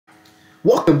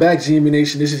Welcome back, Gmb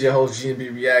Nation. This is your host,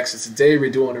 Gmb Reacts, and today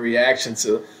we're doing a reaction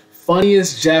to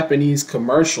funniest Japanese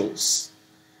commercials.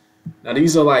 Now,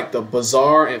 these are like the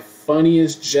bizarre and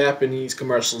funniest Japanese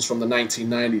commercials from the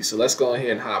 1990s. So let's go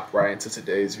ahead and hop right into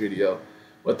today's video.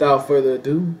 Without further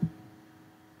ado,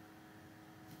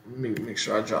 let me make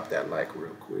sure I drop that like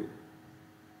real quick.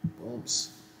 Booms.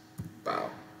 Bow.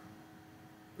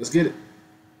 Let's get it.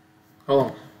 Hold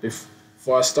on.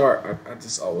 Before I start, I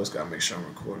just always gotta make sure I'm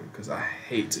recording because I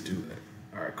hate to do that.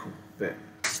 All right, cool. Bet.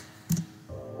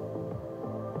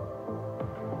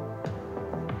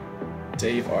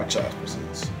 Dave Archives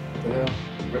presents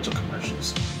retro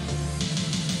commercials.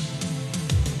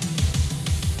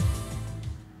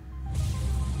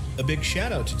 A big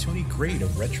shout out to Tony Great of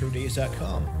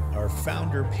RetroDays.com, our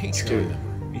founder patron.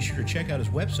 Be sure to check out his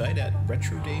website at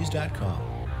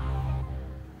RetroDays.com.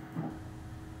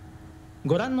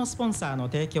 ご覧のスポンサー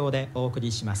の提供でお送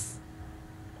りします。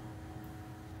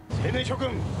青年諸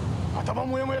君、頭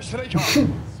もやもやしてないか。そ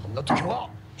んな時は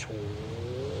超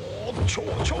What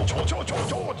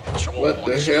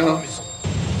the hell?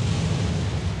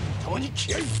 たまに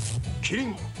気合い、キリ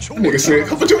ン、超 Nigga said,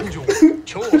 "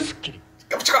超スッキリ。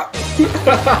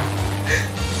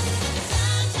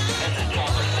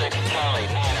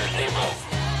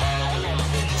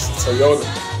Toyota.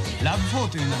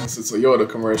 It's a Toyota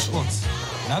commercial.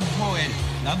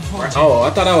 Oh, I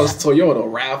thought that was Toyota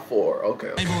RAV4.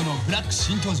 Okay.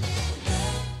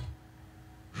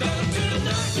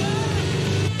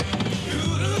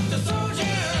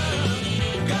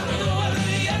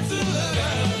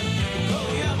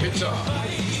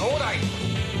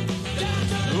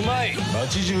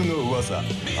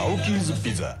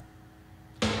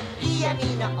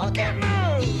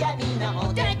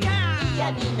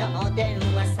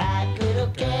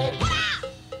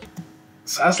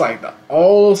 So that's like the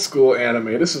old school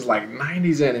anime. This is like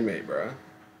 90s anime, bro.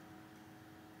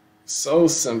 So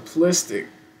simplistic.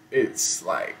 It's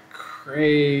like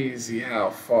crazy how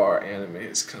far anime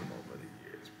has come over the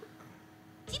years,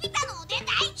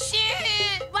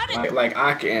 bro. Like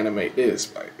I can animate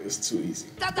this, like it's too easy.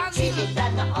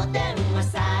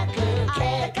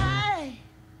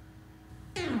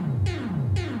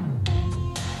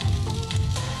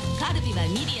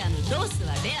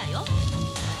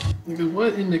 Nigga,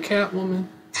 what in the Catwoman?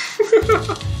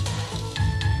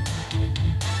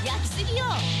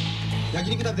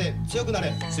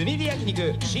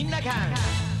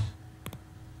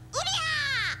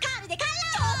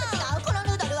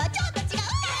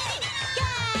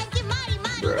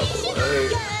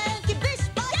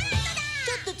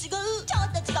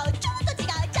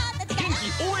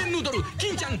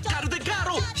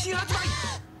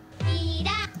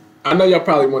 I know y'all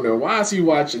probably wondering, why is he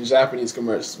watching Japanese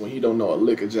commercials when he don't know a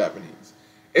lick of Japanese?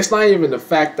 It's not even the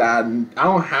fact that I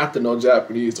don't have to know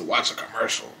Japanese to watch a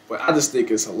commercial, but I just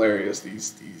think it's hilarious.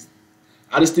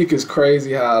 I just think it's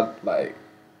crazy how, like,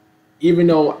 even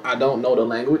though I don't know the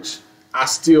language, I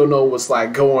still know what's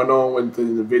like going on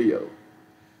within the video.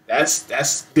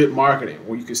 That's good marketing,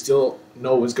 where you can still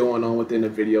know what's going on within the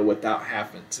video without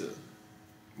having to.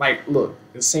 Like, look,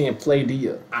 it's saying Play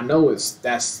Dia. I know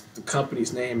that's the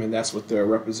company's name and that's what they're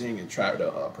representing and trying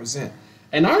to present.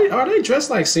 And are they dressed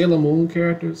like Sailor Moon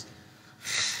characters?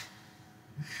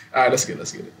 All right, let's get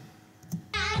it.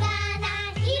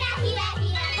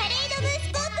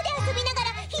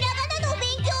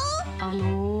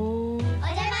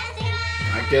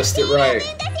 I guessed it right.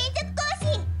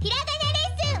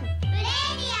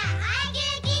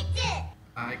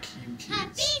 IQ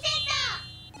Kids.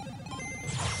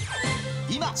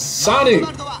 Sonic!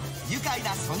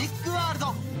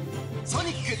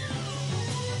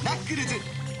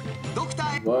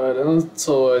 Boy, those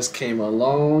toys came a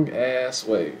long ass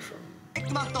way from.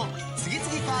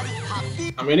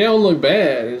 I mean, they don't look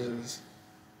bad. It's just,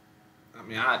 I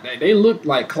mean, they look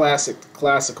like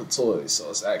classical toys, so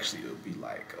it's actually, it would be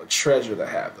like a treasure to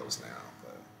have those now.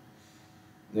 But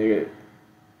nigga,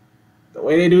 the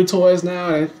way they do toys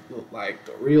now, they look like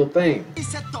the real thing.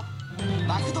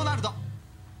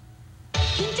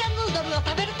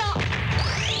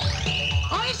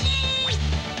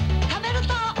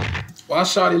 Why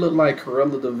Shawty look like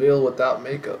Cruella de Vil without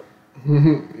makeup?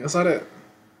 You saw that?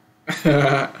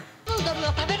 What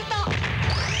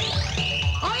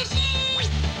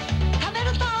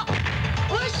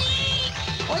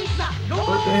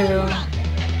the hell?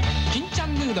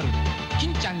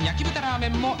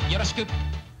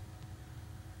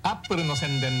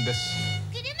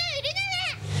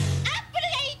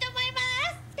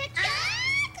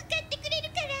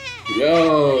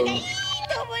 Yo.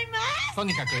 と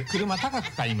にかく車高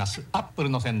く買います。アップル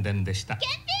の宣伝でした。キャ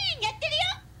ンペーンやってるよ。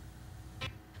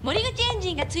森口エン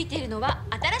ジンがついているのは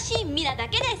新しいミラだ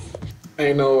けです。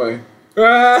 Ain't no way.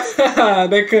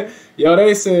 They could, yo,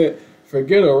 they said,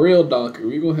 forget a real donkey.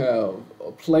 We gonna have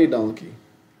a play donkey.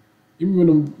 You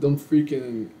remember them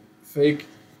freaking fake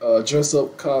dress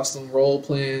up costume role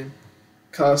playing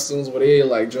costumes where they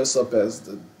like dress up as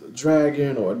the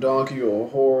dragon or a donkey or a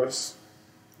horse,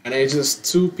 and they just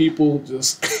two people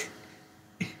just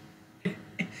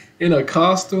in a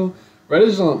costume. Bro,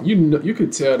 this junk, you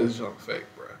could tell this junk fake,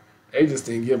 bro. They just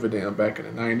didn't give a damn back in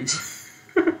the 90s.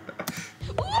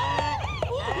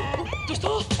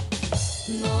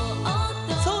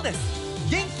 そうです。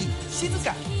元気、静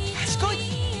か、賢い。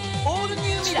オールニュ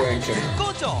ーミラー絶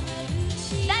好調。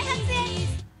ダイハツへ。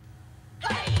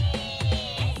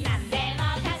何でも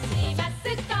貸します。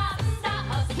今度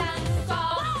お散歩。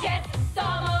ジェット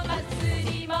も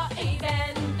祭りもイベ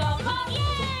ントも。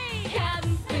キャン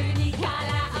プにカラ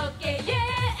オケ、エン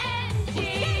ジ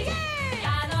ン。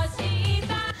楽しい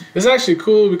ば。It's actually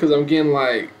cool because I'm getting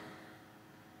like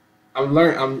I'm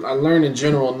learning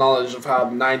general knowledge of how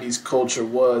 90s culture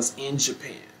was in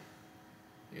Japan,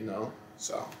 you know,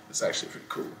 so it's actually pretty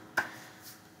cool.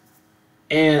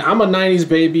 And I'm a 90s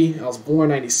baby. I was born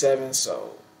 97,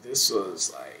 so this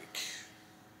was like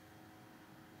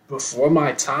before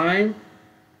my time.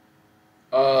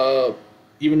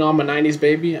 Even though I'm a 90s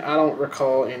baby, I don't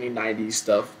recall any 90s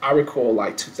stuff. I recall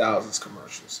like 2000s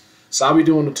commercials. So I'll be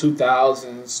doing the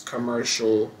 2000s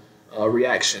commercial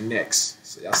reaction next.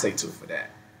 So y'all stay tuned for that.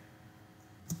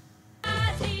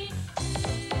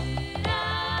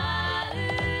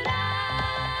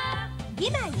 今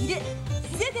いる、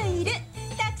すぐいる、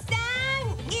たくさん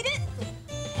いる。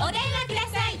お電話くだ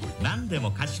さい。何で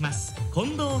も貸します。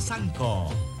近藤参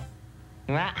考。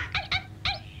うわ。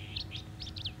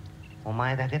お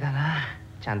前だけだな。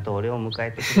ちゃんと俺を迎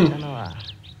えてくれたのは。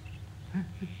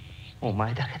お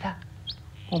前だけだ。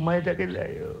お前だけだ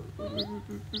よ。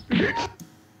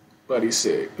But he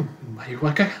said,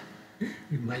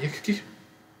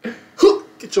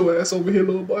 get your ass over here,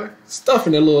 little boy.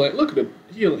 Stuffing that little, look at him.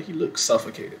 He looks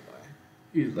suffocated, boy.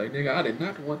 He's like, nigga, I did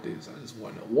not want this. I just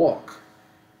wanted to walk.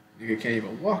 Nigga can't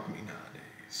even walk me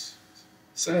nowadays.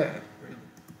 Sad, really.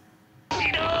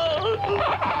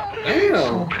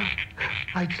 Damn.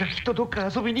 あいつらきっとどっか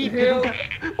遊びに行ってるんだ。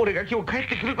俺が今日帰っ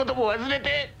てくることも忘れ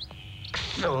て。く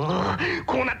そー、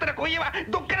こうなったら今夜は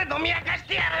どっから飲み明かし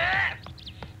てやる。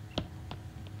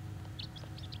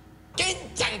ケン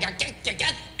ちゃんがキュッキュキュ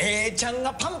ッ、ちゃん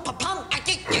がパンパパン、あ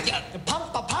キュッキュキュッ、パ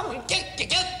ンパパン、キュッキュ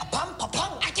キュッ、パンパパ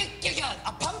ン、あキュッキュキュッ、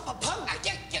パンパパン、あ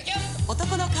キュッキュキュッ。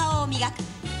男の顔を磨く。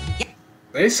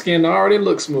They skin already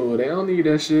look smooth. They don't need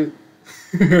that shit.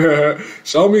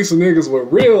 Show me some niggas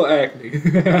with real acne.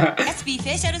 SB フ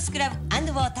ェイシャルスクラブ&ウ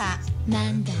ォーター。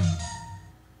なんだ。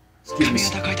Give me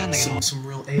some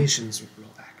real Asians with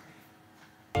real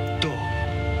acne. どう？っ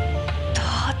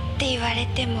て言われ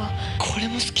てもこれ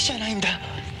も好きじゃないんだ。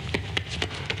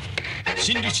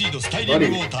新リシードスタイリングウ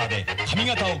ォーターで髪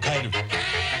型を変える。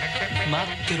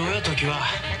待ってろよ時は。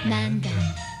なんだ。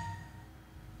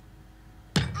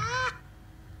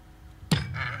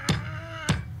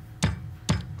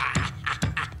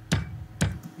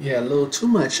Yeah, a little too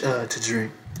much to drink.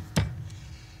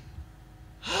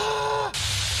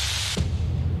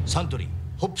 サントリー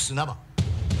ホップス生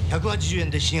180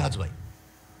円で新発売。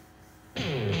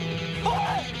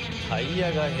タイ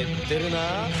ヤが減ってるな。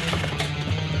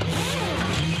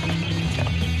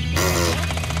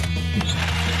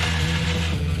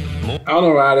I don't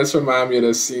know why this reminds me of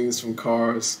the scenes from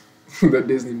Cars, the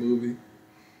Disney movie,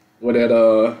 where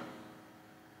that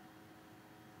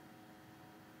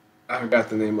I forgot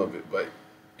the name of it, but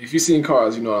if you've seen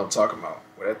Cars, you know what I'm talking about.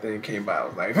 Where that thing came by, I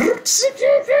was like,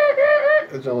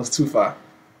 that joint was too far.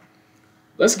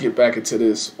 Let's get back into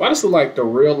this. Why does it look like the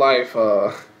real life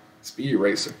speed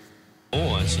racer?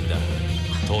 もう安心だ。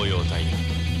東洋タイヤ。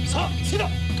さあ、好きだ。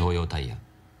東洋タイヤ。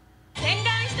洗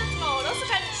顔一つもおろそ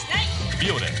かにしない。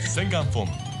ビオレ洗顔フォー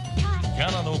ム。毛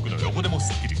穴の奥の汚れも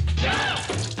スッキリ。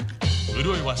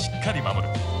潤いはしっかり守る。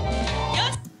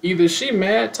Either she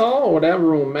mad tall or that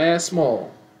room mad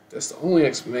small. That's the only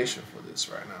explanation for this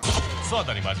right now. 素当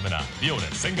たり真面目なビオレ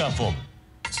洗顔フォーム。引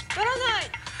っ張らな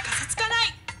い。かさつかな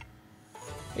い。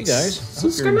Hey guys, I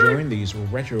hope you're enjoying these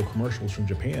retro commercials from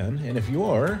Japan, and if you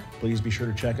are, please be sure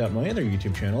to check out my other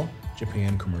YouTube channel,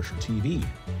 Japan Commercial TV,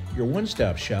 your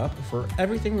one-stop shop for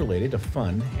everything related to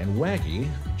fun and wacky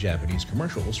Japanese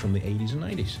commercials from the 80s and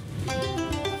 90s.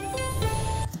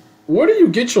 Where do you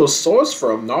get your source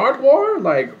from? Nardwar?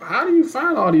 Like, how do you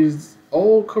find all these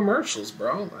old commercials,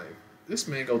 bro? Like, this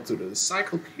man go through the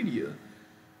encyclopedia.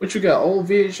 What, you got old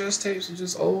VHS tapes and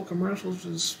just old commercials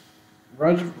just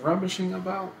rubbishing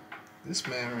about? This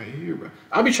man right here, bro.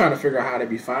 I'll be trying to figure out how they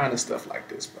be finding stuff like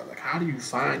this, bro. Like, how do you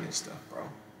find this stuff, bro?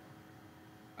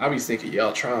 I be thinking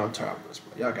y'all time travelers,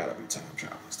 bro. Y'all gotta be time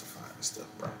travelers to find this stuff,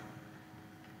 bro.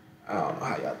 I don't know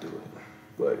how y'all do it,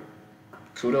 but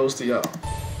kudos to y'all.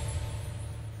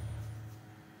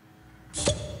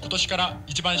 今年から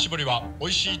一番搾りは美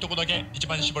味しいとこだけ一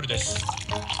番搾りです。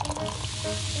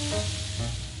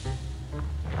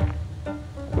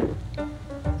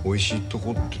美味しいと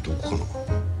こってどこかな。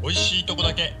美味しいとこ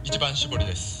だけ一番搾り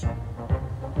です。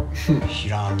ヒ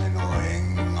ラメの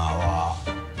縁側、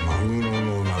マグロ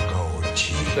の中落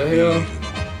ち。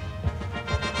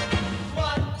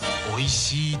美味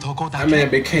しいとこだけ。That man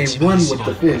became one with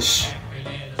the fish.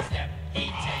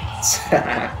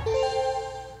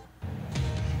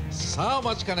 さあお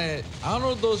待ちかね、アー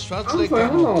ノルド・シュワルツ I ェ was ネッ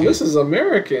like, ガー hold の on, this is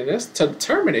American. That's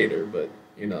Terminator, but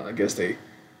you know, I guess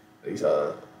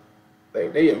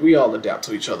we all adapt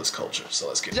to each other's culture. So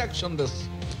let's get. アクションです。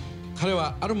彼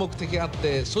はある目的があっ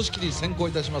て組織に先行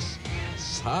いたします。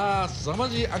さあ凄ま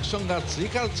じいアクションが次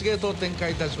から次へと展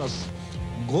開いたします。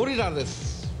ゴリラで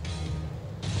す。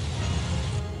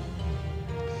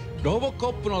ロボコ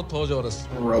ップの登場です。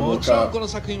もちろんこの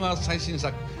作品は最新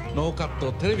作ノーカッ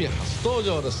トテレビ初登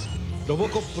場です。ロボ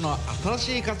コップの新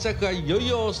しい活躍がいよい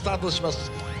よスタートしま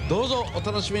す。どうぞお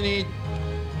楽しみに。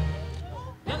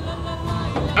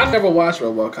I never watched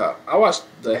RoboCop. I watched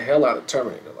the hell out of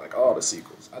Terminator, like all the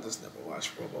sequels. I just never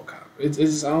watched RoboCop. It's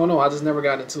just, I don't know. I just never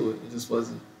got into it. It just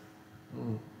wasn't.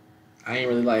 I ain't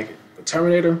really like it. But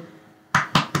Terminator,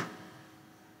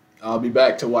 I'll be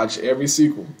back to watch every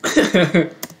sequel.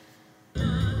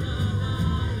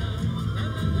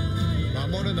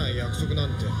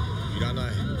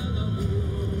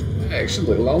 Hey, she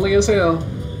look lonely as hell.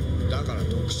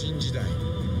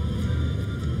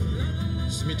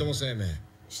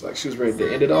 It's like she was ready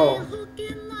to end it all. What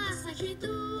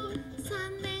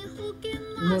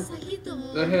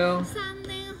the hell?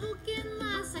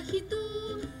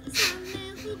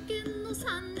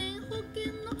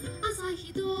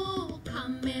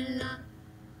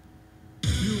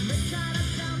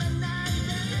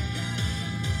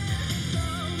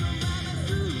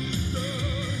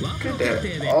 Look at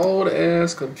that old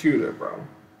ass computer, bro.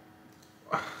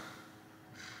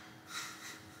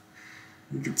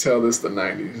 You can tell this the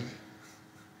 90s.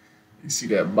 You see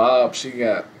that bob she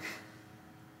got.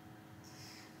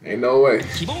 Ain't no way.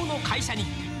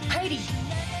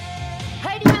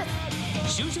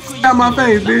 Got my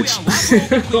face, bitch.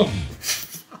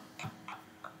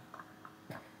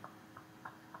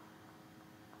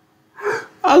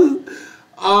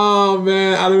 Oh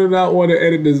man, I do not want to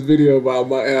edit this video, but I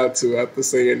might have to after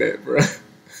saying that, bro.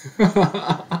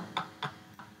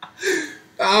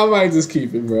 I might just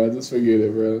keep it, bro. Just forget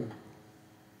it, bro.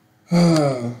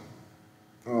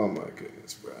 Oh my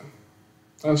goodness, bro.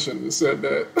 I shouldn't have said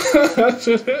that.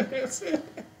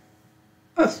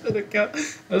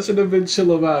 I should have been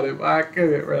chill about it, but I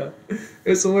couldn't, bro.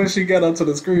 It's when she got onto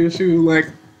the screen, she was like,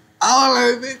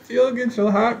 "Oh, bitch, you'll get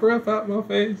your hot breath out my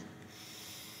face."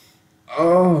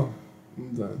 Oh,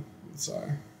 I'm done. I'm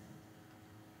sorry.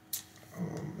 Oh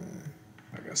man,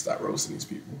 I gotta stop roasting these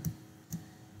people.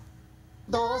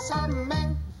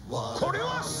 これ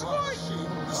はすごい。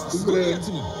すごいやつ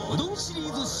にうどんシリ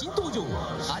ーズ新登場。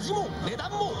味も値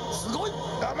段もすごい。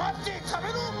黙って食べ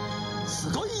ろ。す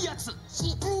ごいやつ。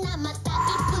シプナまたリ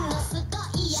プのすご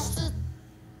いやつ。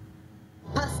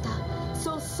パスタ、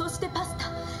そしてパス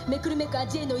タ。めくるめく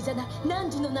味へのいざない。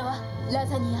汝の名はラ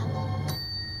ザニア。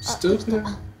Stupid.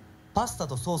 パスタ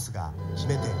とソースが決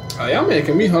め手。Oh, y'all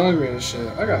making me hungry and shit.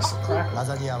 I got some crackers. ラ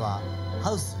ザニアは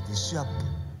ハウスディッシュアップ。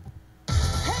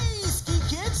Hey, ski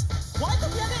kids! ワイド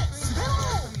ピアで滑ろ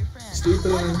う。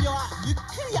 Stupid. ワイドピアはゆっく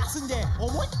り休んで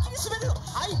思いっきり滑る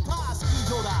ハイパース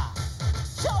キー場だ。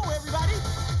Ciao, everybody!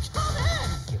 Come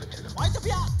in! ワイド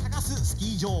ピア高須スキ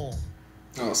ー場。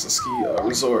Oh, it's a ski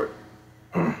resort.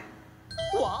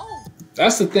 Wow!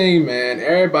 That's the thing, man.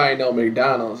 Everybody know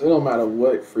McDonald's. It don't matter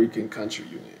what freaking country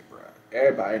you in, bro.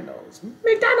 Everybody knows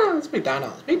McDonald's,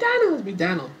 McDonald's, McDonald's,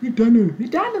 McDonald's, McDonald's,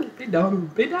 McDonald's,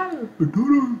 McDonald's, McDonald's,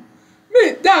 McDonald's,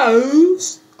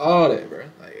 McDonald's. All that, bro.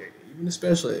 Like even the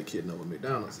special ed kid know what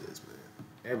McDonald's is, man.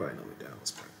 Everybody know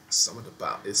McDonald's, bro. It's something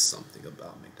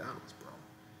about McDonald's, bro.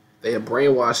 They have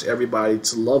brainwashed everybody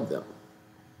to love them.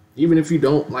 Even if you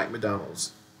don't like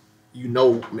McDonald's, you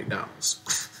know McDonald's.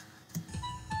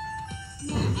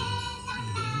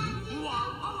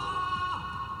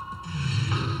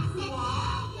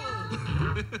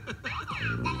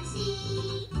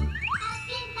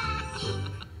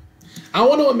 I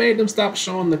wonder what made them stop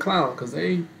showing the clown, because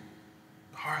they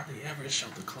hardly ever show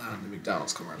the clown in the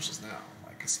McDonald's commercials now.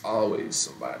 Like it's always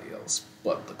somebody else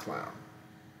but the clown.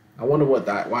 I wonder why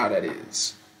that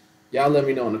is. Y'all let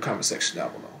me know in the comment section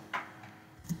down below.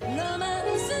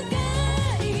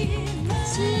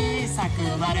 小さく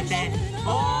生まれて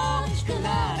大きく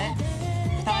なれ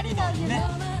二人の夢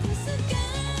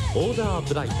オーダー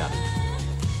ブライダル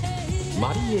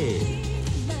マリエール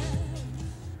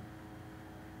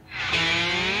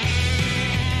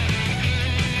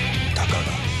たかが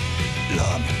ラ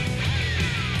ーメン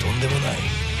とんでもない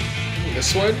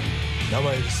This one? 生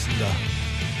より進んだ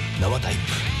生タイプ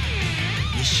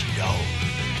西ラオ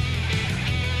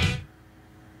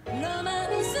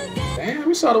Damn,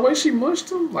 you saw the way she mushed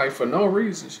him? Like, for no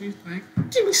reason. She's like,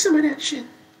 give me some of that shit.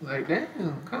 Like, damn,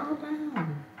 calm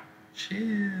down.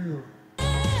 Chill.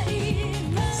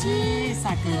 小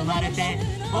さく生まれて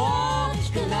大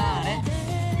きくなれ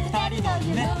二人の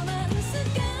夢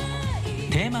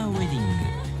テーマウェディング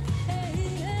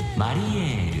マリエ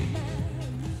ール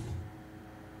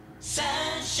This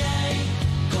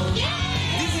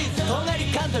is とんがり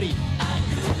カントリー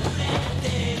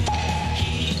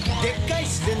でっかい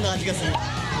自然の味がする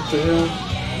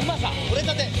今さ取れ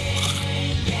たて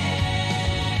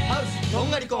ハウスとん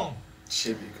がりコーン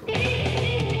Should be cool.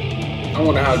 I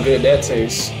wonder how good that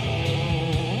tastes.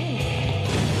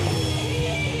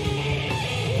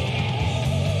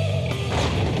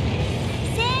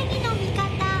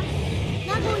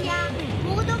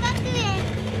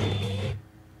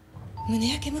 胸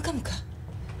焼けムカムカ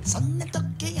そんな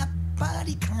時やっぱ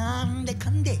り噛んで噛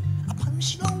んでパン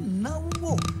シロンナウを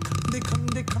噛んで噛ん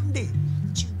で噛んで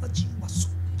じわじわそ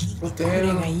っきこれ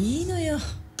がいいのよ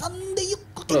噛んでゆっ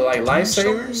くり Like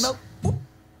lifesavers?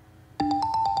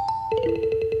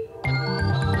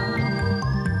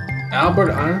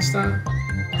 Albert Einstein?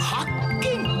 発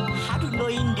見春の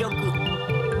引力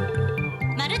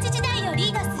マルチ時代を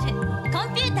リードするコ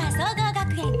ンピューター総合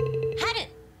学園春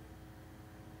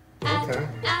Okay.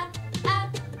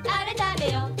 あれ食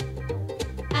べよ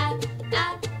あ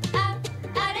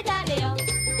れ食べよ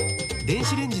電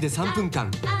子レンジで3分間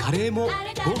カレーも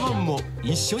ご飯も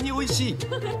一緒に美味しい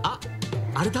あ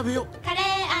れ食べよカレ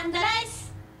ー&ライ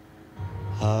ス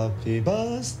Happy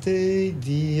birthday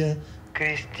dear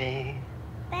Christy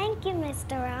Thank you,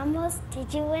 Mr. Ramos.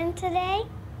 Did you win today?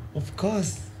 Of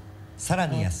course さら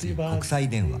に安い国際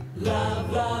電話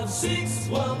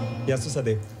安さ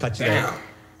で勝ちだよ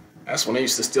That's when they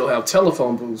used to still have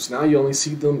telephone booths. Now you only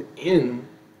see them in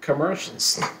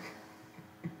commercials.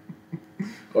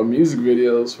 Or music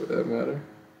videos, for that matter.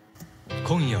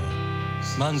 今夜は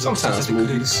満足させてく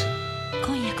れる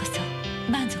今夜こそ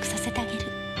満足させてあげる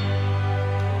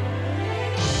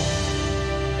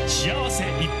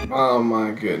Oh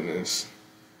my goodness.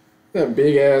 That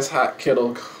big ass hot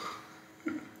kettle.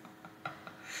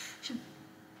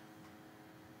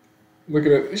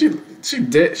 Looking at she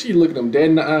looking them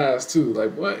dead in the eyes too.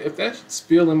 Like, what if that should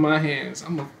spill in my hands?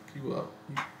 I'm gonna fuck you up.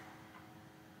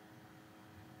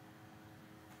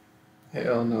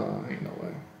 Hell no, ain't no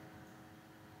way.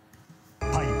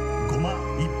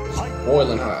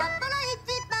 Boiling hot.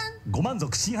 ご満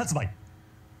足新発売あ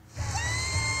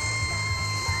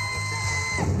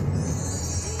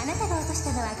なたが落とし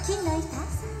たのは金の板？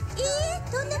いいえ、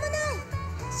とんでもない。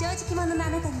正直者のあ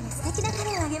なたには素敵なカ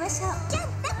レーをあげましょう。キャ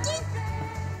ンラッキー。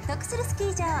得するスキ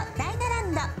ー場ダイナラ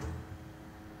ンド。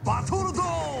バトルドー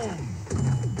ン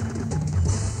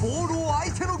ボールを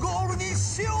相手のゴールに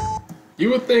しよう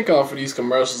You would think off of these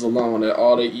commercials alone that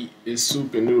all they eat is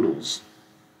soup and noodles.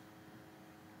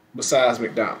 Besides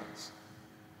McDonald's.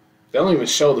 They don't even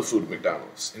show the food at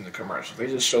McDonald's in the commercials. They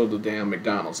just show the damn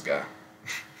McDonald's guy.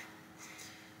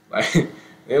 Like,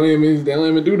 they don't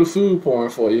even do the food porn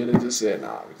for you. They just said,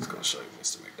 nah, we're just gonna show you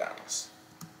Mr. McDonald's.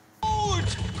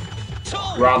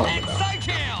 Ronald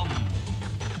McDonald.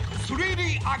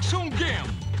 3D アクションゲー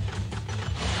ム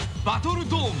バトル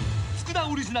ドーム福田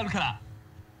オリジナルから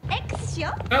X し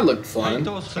よう。 That looked fun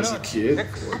as a kid. Or a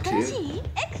新し kid. い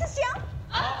X しよう。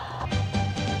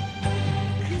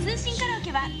通信カラオ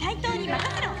ケは対等に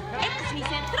任せろ。X2000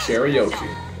 プロ Karaoke.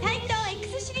 対等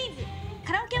X シリーズ。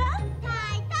カラオケは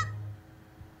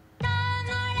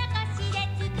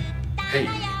Hey,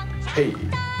 hey.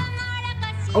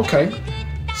 Okay.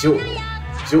 Sure,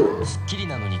 sure. すっきり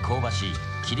なのに香ばしい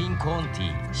キリンコーンテ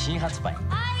ィー新発売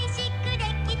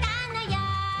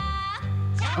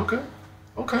Okay,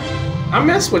 okay. I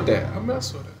mess with that. I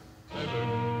mess with it.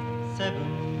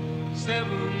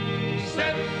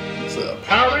 It's a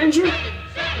Power Ranger?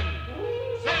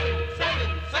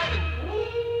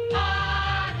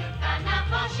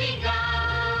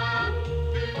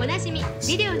 おなじみ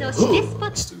ビデオのシネスポ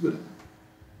ット。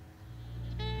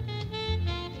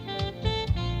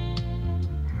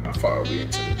are we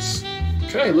into this?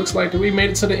 Okay, looks like we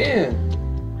made it to the end.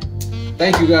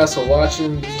 Thank you guys for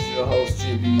watching. This is your host,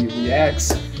 Gmb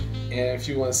Reacts. And if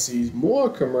you want to see more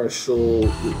commercial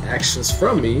reactions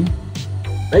from me,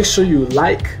 make sure you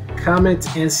like,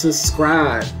 comment, and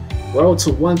subscribe. Road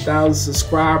to 1,000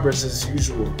 subscribers as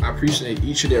usual. I appreciate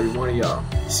each and every one of y'all.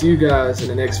 See you guys in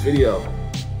the next video.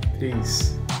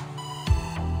 Peace.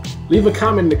 Leave a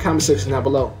comment in the comment section down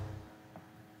below.